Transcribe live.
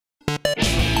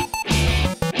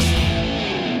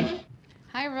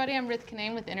Hi everybody, I'm Ruth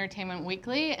Kinane with Entertainment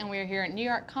Weekly, and we're here at New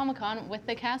York Comic Con with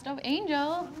the cast of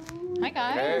Angel. Hi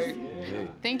guys. Hey.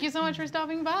 Thanks so much for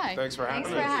stopping by. Thanks for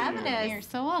having us. You're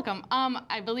so welcome.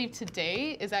 I believe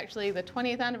today is actually the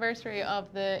 20th anniversary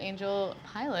of the Angel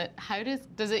pilot. How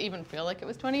does it even feel like it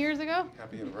was 20 years ago?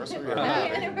 Happy anniversary.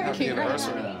 Happy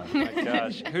anniversry. Oh my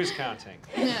gosh, who's counting?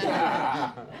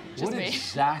 What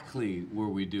exactly were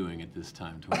we doing at this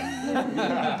time, 20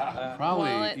 years? Probably,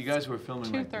 well, you guys were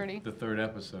filming like 2:30. the third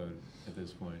episode at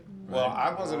this point. Right? Well,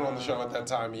 I wasn't on the show at that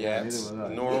time yet, neither was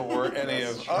I. nor were any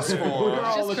of us four.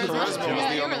 all Just looking for a Charisma. job. Charisma was Yeah,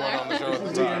 the you only were one on the show at the This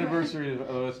is the time. anniversary of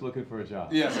us looking for a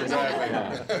job. Yes,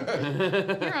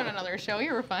 exactly. You're on another show,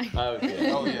 you were fine.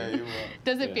 Okay. Oh yeah, you were.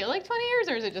 Does it feel like 20 years,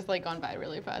 or is it just like gone by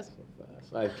really fast?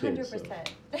 I have kids, so.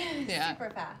 100%. Yeah. Super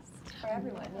fast for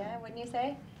everyone, yeah, wouldn't you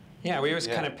say? Yeah, we always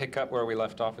Yeah. kind of pick up where we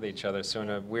left off with each other. So in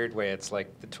a weird way, it's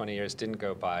like the 20 years didn't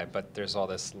go by, but there's all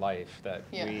this life that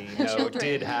Yeah. we know Children.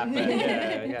 did happen.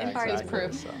 Yeah, In part, it's exactly.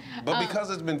 proof. So. But because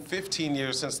it's been 15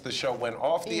 years since the show went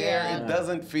off the Yeah. air, it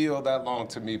doesn't feel that long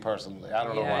to me personally. I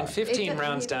don't know Yeah, why. and 15 It's a-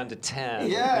 rounds down to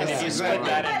 10. Yes, And if you split exactly.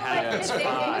 that in half, it's It was a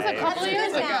 5. It was a couple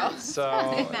years ago. So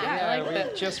I yeah, like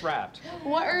that. we just wrapped.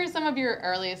 What are some of your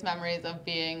earliest memories of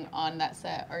being on that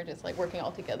set, or just like working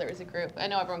all together as a group? I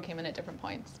know everyone came in at different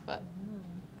points, but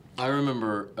I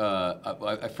remember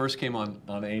I first came on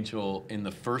Angel in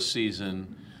the first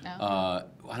season. Oh.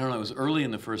 I don't know, it was early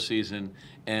in the first season,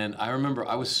 and I remember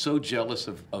I was so jealous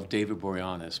of David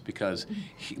Boreanaz because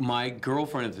my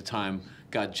girlfriend at the time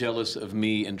got jealous of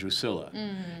me and Drusilla.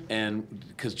 And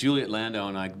because Juliet Landau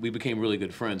and I, we became really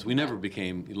good friends. We never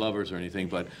became lovers or anything,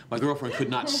 but my girlfriend could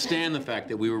not stand the fact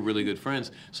that we were really good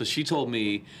friends. So she told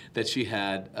me that she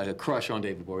had a crush on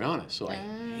David Boreanaz. So I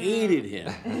hated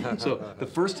him. So the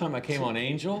first time I came on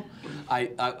Angel,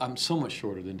 I'm so much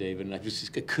shorter than David, and I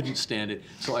couldn't stand it.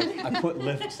 So I put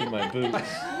lifts in my boots.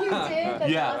 You did?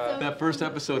 That's Yeah, awesome. that first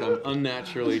episode, I'm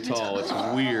unnaturally tall. It's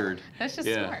weird. that's just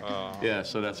Yeah. smart. Yeah,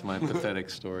 so that's my pathetic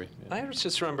story. Yeah. I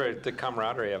just remember the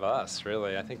camaraderie of us.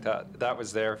 Really, I think that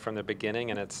was there from the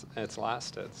beginning, and it's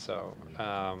lasted. So,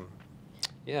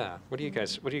 yeah. What do you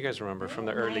guys remember from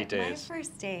the early days? My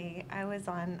first day, I was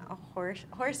on a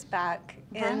horseback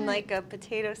in like a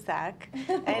potato sack,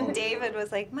 and David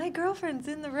was like, "My girlfriend's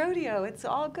in the rodeo. It's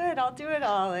all good. I'll do it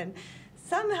all." And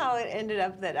somehow it ended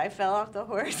up that I fell off the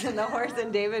horse, and the horse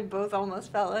and David both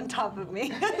almost fell on top of me.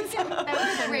 That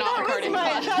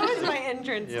was my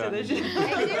entrance to the show.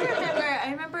 I do remember.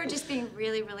 I remember just being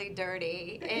really, really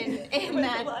dirty in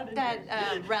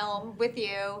that realm with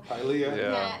you. Hialeah.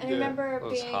 Yeah. And I remember It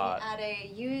was being hot. at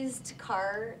a used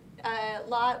car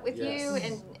lot with you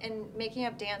and making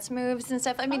up dance moves and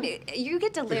stuff. I mean, you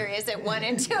get delirious at 1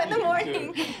 and 2 in the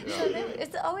morning. So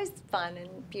it's always fun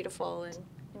and beautiful and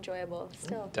enjoyable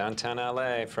still. Downtown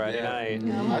LA, Friday night.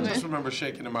 I just remember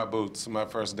shaking in my boots my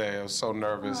first day. I was so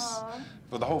nervous.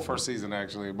 For the whole first season,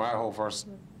 actually. My whole first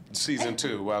season,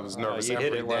 too. I was nervous you hit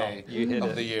every it well. day You hit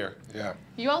of it. the year. Yeah.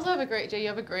 You also have a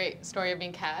great story of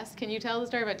being cast. Can you tell the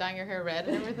story about dyeing your hair red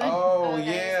and everything? Oh, that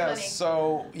is yeah. funny.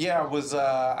 So,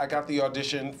 yeah, I got the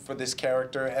audition for this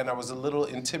character, and I was a little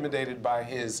intimidated by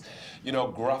his,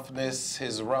 gruffness,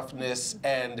 his roughness,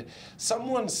 and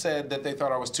someone said that they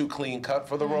thought I was too clean cut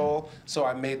for the role, so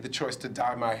I made the choice to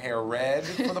dye my hair red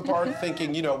for the part,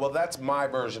 thinking, well, that's my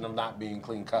version of not being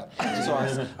clean cut.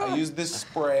 So I used this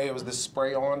spray. It was this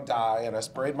spray-on dye, and I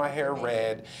sprayed my hair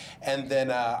red, and then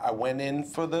I went in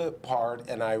for the part,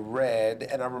 and I read,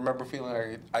 and I remember feeling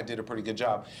like I did a pretty good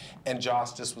job. And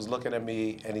Josh just was looking at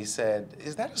me, and he said,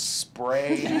 "Is that a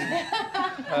spray?" And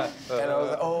I was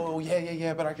like, "Oh,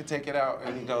 yeah, but I can take it out."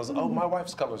 And he goes, "Oh, my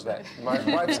wife's color's that. My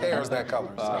wife's hair is that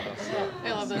color." So.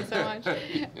 I love that so much.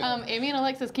 Amy and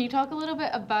Alexis, can you talk a little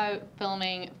bit about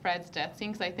filming Fred's death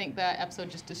scene? Because I think that episode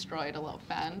just destroyed a lot of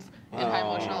fans and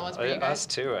how emotional it was for you guys. Us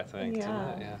too, I think. Yeah.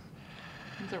 didn't it? Yeah.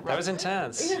 Was it rough? That was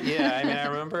intense. Yeah, I mean, I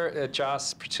remember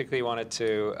Joss particularly wanted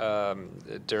to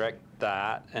direct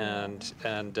that, and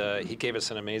he gave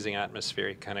us an amazing atmosphere.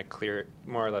 He kind of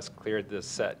more or less cleared the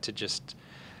set to just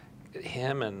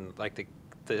him and like the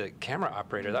camera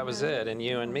operator. That was it, and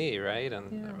you and me, right?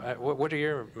 And what are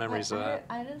your memories of that?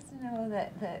 I just know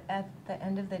that at the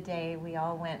end of the day, we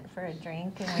all went for a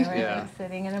drink, and we were like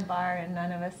sitting in a bar, and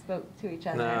none of us spoke to each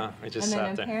other. No, we just and sat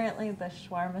then there. apparently the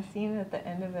shawarma scene at the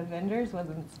end of Avengers was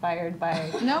inspired by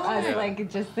us, way. like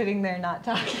just sitting there not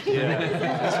talking.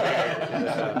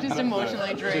 Yeah. Just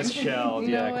emotionally drained. Just shelled, No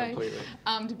yeah, way. completely.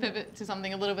 To pivot to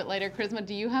something a little bit lighter, Charisma,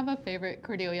 do you have a favorite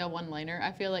Cordelia one-liner?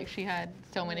 I feel like she had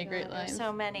so many great lines.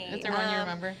 So many. Is there one you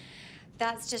remember?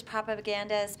 That's just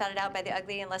propaganda spouted out by the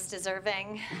ugly and less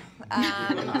deserving.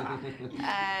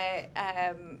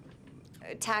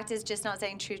 tact is just not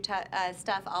saying true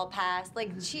stuff, I'll pass.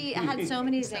 Like, she had so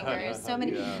many zingers, so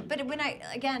many. Yeah. But when I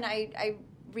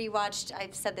rewatched,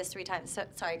 I've said this 3 times, so,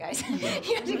 sorry guys,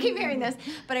 you have to keep hearing this,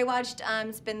 but I watched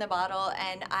Spin the Bottle,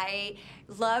 and I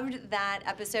loved that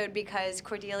episode because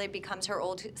Cordelia becomes her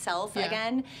old self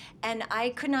again, and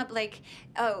I could not, like,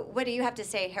 oh, what do you have to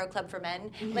say, Hair Club for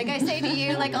Men? Like, I say to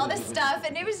you, like, all this stuff,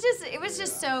 and it was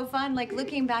just so fun, like,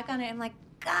 looking back on it, I'm like,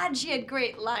 God, she had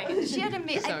great lines. She had I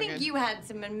think good. you had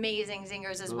some amazing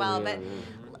zingers as well, but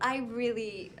I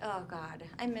really, oh God,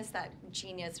 I miss that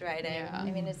genius writing. Yeah. I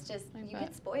mean, it's just, you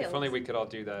get spoiled. If only we could all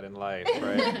do that in life,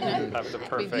 right? Have the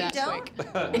perfect.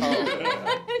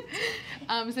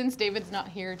 Since David's not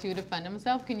here to defend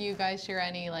himself, can you guys share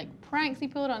any like pranks he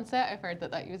pulled on set? I've heard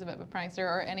that he was a bit of a prankster,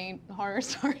 or any horror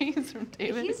stories from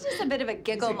David. He's just a bit of a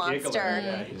giggle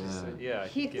monster.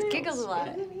 He giggles a lot.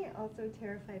 Isn't he also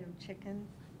terrified of chickens?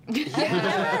 I've never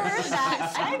heard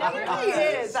that. I think he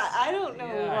is. I don't know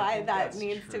Yeah, I why think that that's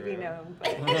needs to be true. known,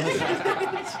 but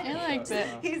I liked it.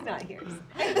 he's not here.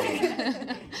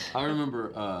 I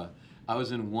remember I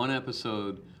was in one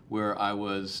episode where I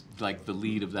was like the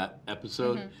lead of that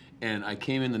episode, and I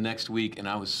came in the next week and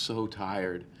I was so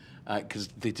tired because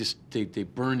they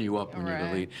burn you up when you're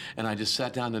the lead. And I just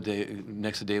sat down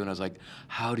next day and I was like,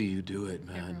 how do you do it,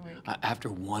 man? After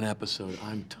one episode,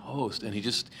 I'm toast. And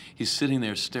he's sitting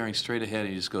there staring straight ahead, and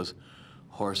he just goes,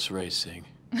 horse racing.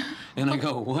 And I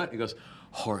go, what? He goes,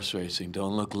 horse racing.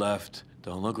 Don't look left.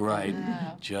 Don't look right.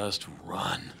 Just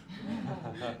run.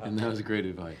 And that was great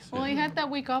advice. Well, he had that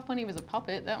week off when he was a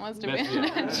puppet. That must have been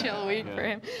a chill week for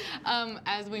him.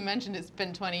 As we mentioned, it's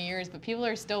been 20 years, but people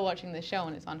are still watching the show,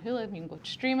 and it's on Hulu. You can go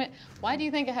stream it. Why do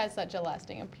you think it has such a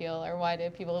lasting appeal, or why do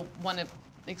people want to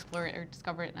explore it or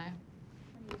discover it now?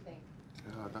 What do you think?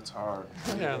 God, that's hard.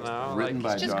 I don't know. Written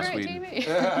by It's just Joss great Whedon.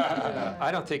 TV.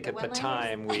 I don't think at the one-liners?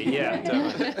 time we didn't.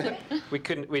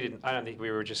 I don't think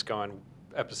we were just going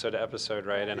episode to episode,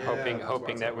 right? And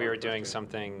hoping that we were doing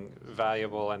something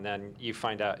valuable, and then you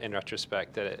find out in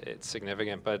retrospect that it's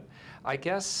significant. But I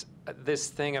guess this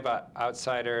thing about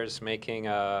outsiders making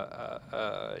you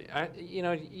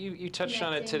touched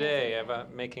on it today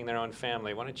about making their own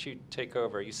family. Why don't you take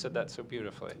over? You said that so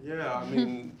beautifully. Yeah, I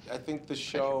mean, I think the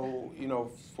show,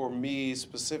 for me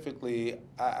specifically,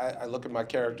 I look at my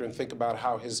character and think about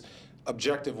how his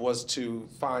objective was to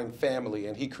find family,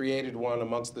 and he created one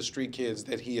amongst the street kids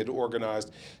that he had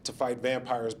organized to fight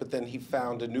vampires, but then he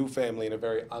found a new family in a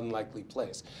very unlikely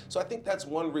place. So I think that's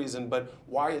one reason, but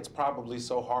why it's probably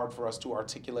so hard for us to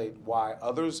articulate why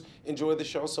others enjoy the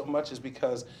show so much is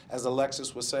because, as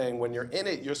Alexis was saying, when you're in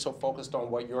it, you're so focused on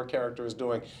what your character is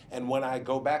doing, and when I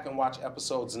go back and watch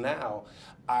episodes now,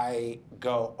 I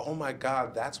go, oh my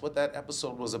God, that's what that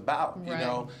episode was about,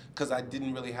 because I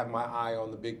didn't really have my eye on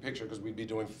the big picture, because we'd be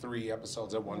doing 3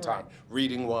 episodes at one time,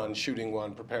 reading one, shooting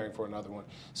one, preparing for another one.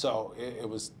 So it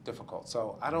was difficult.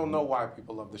 So I don't know why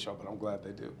people love the show, but I'm glad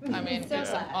they do. I mean, it's an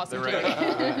awesome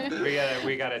The show.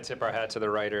 we gotta tip our hat to the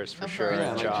writers for Of sure, course.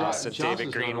 and Yeah, Joss like and Joss David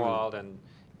is not only- Greenwald and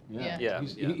Yeah.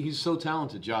 He's so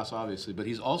talented, Joss, obviously, but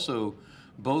he's also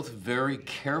both very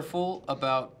careful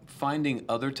about finding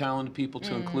other talented people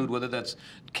to include, whether that's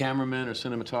cameramen or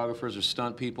cinematographers or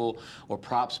stunt people or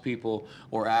props people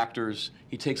or actors.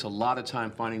 He takes a lot of time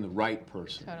finding the right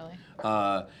person. Totally.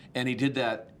 And he did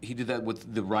that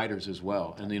with the writers as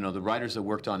well. And the writers that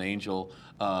worked on Angel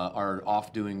are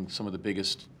off doing some of the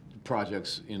biggest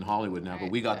projects in Hollywood now,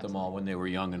 but we got them all when they were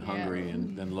young and hungry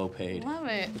and low paid. Love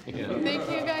it. Thank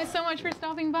you guys so much for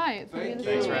stopping by. It's been Thank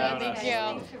really you. fun. Thanks for having Thank us. you.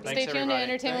 Thanks, Stay tuned to everybody.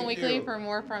 Entertainment Thank Weekly you. for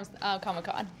more from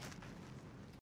Comic-Con.